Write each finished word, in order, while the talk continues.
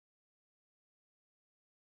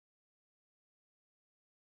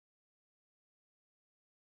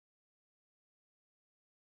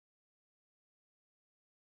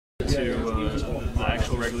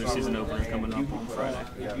regular season opener coming up on Friday?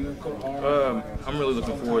 I'm really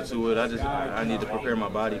looking forward to it. I need to prepare my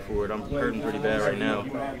body for it. I'm hurting pretty bad right now,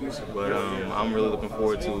 but I'm really looking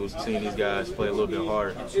forward to seeing these guys play a little bit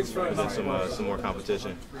harder against some more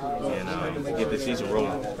competition and get the season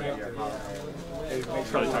rolling.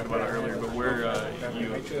 Probably talked about it earlier, but where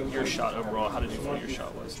your shot overall, how did you feel your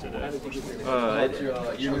shot was today?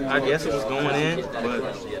 I guess it was going in, but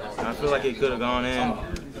I feel like it could have gone in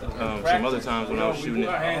some other times when I was shooting it.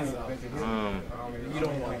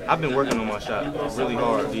 I've been working on my shot really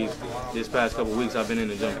hard this past couple weeks. I've been in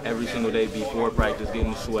the gym every single day before practice,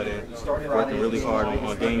 getting the sweat in, working really hard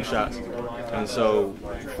on game shots. And so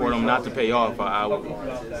for them not to pay off,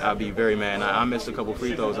 I'd be very mad. I missed a couple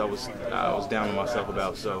free throws I was down on myself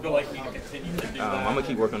about. So I'm going to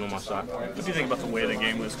keep working on my shot. What do you think about the way the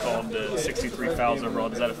game was called, the 63 fouls overall?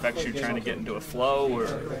 Does that affect you trying to get into a flow or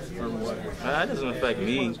what? That doesn't affect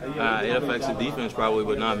me. It affects the defense probably,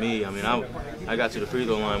 but not me. I mean, I got to the free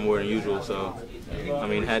throw line more than usual, so I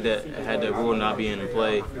mean, had that rule not being in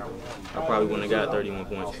play, I probably wouldn't have got 31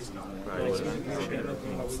 points.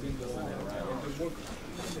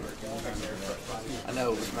 I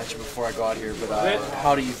know it was mentioned before I got here, but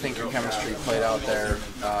how do you think your chemistry played out there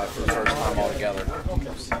for the first time all together?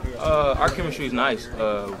 Our chemistry is nice.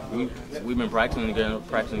 We've been practicing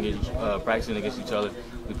against each other.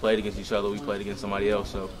 We played against each other. We played against somebody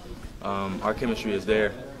else. So our chemistry is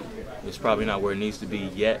there. It's probably not where it needs to be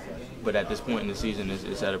yet, but at this point in the season,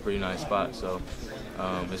 it's at a pretty nice spot. So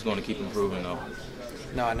it's going to keep improving, though.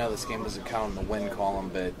 No, I know this game doesn't count in the win column,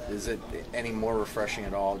 but is it any more refreshing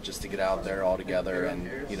at all just to get out there all together and,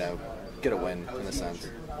 you know, get a win in a sense?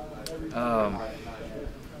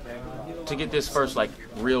 To get this first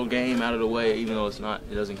real game out of the way, even though it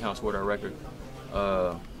doesn't count toward our record.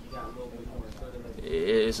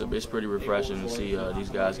 It's pretty refreshing to see these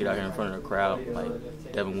guys get out here in front of the crowd. Like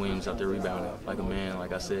Devin Williams out there rebounding like a man,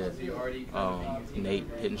 like I said. Nate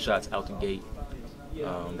hitting shots out the gate.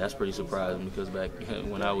 That's pretty surprising because back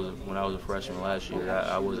when I was a freshman last year,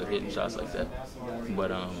 I wasn't hitting shots like that.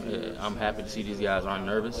 But I'm happy to see these guys aren't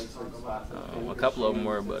nervous. A couple of them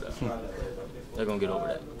were, but they're gonna get over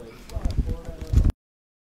that.